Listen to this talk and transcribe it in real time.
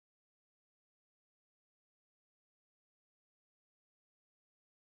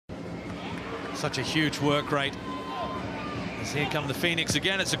Such a huge work rate. As here come the Phoenix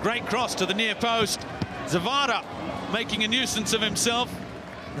again. It's a great cross to the near post. Zavada making a nuisance of himself.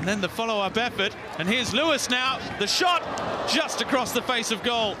 And then the follow-up effort. And here's Lewis now. The shot just across the face of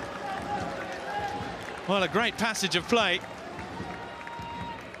goal. Well, a great passage of play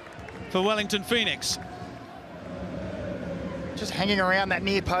for Wellington Phoenix. Just hanging around that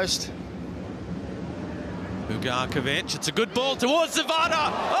near post. Ugarkovic, it's a good ball towards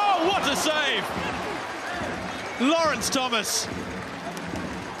Zavada. Oh, what a save! Lawrence Thomas.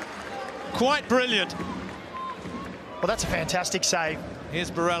 Quite brilliant. Well, that's a fantastic save.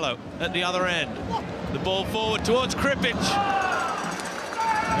 Here's Borrello at the other end. The ball forward towards Kripic,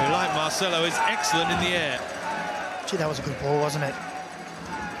 who, like Marcelo, is excellent in the air. Gee, that was a good ball, wasn't it?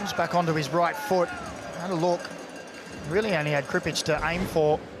 Comes back onto his right foot. Had a look. Really only had Kripic to aim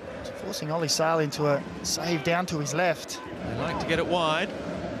for. Forcing Ollie Sale into a save down to his left. They like to get it wide,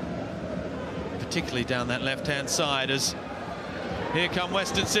 particularly down that left-hand side, as here come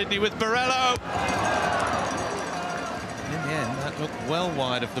Western Sydney with Borrello. In the end, that looked well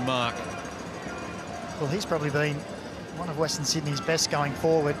wide of the mark. Well, he's probably been one of Western Sydney's best going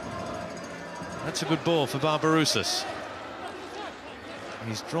forward. That's a good ball for Barbarouses.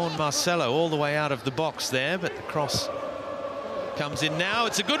 He's drawn Marcelo all the way out of the box there, but the cross comes in now.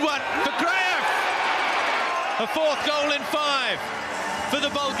 It's a good one for Graev. A fourth goal in 5 for the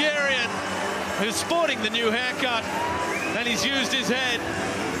Bulgarian, who's sporting the new haircut, and he's used his head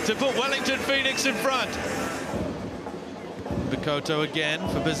to put Wellington Phoenix in front. Bakoto again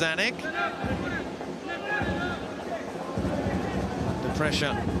for Bozanic. The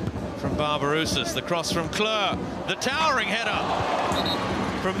pressure from Barbarouses, the cross from Kleur, the towering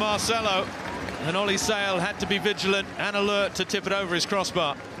header from Marcelo. And Ollie Sale had to be vigilant and alert to tip it over his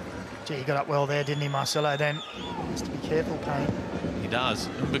crossbar. Gee, he got up well there, didn't he, Marcelo? Then has to be careful, Payne. He does.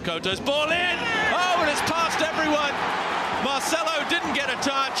 And Bakoto's ball in. Oh, and it's past everyone. Marcelo didn't get a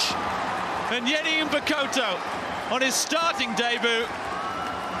touch. And Yeni Bakoto on his starting debut.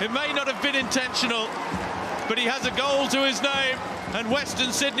 It may not have been intentional, but he has a goal to his name. And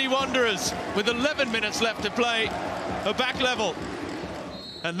Western Sydney Wanderers, with 11 minutes left to play, are back level.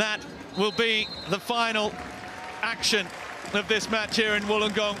 And that will be the final action of this match here in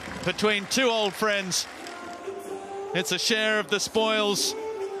Wollongong between two old friends. It's a share of the spoils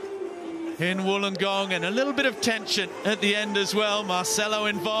in Wollongong, and a little bit of tension at the end as well. Marcelo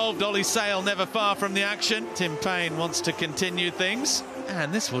involved, Ollie Sale never far from the action. Tim Payne wants to continue things,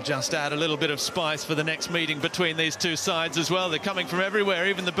 and this will just add a little bit of spice for the next meeting between these two sides as well. They're coming from everywhere,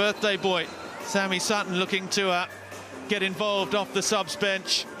 even the birthday boy Sammy Sutton looking to get involved off the subs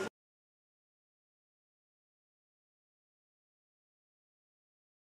bench.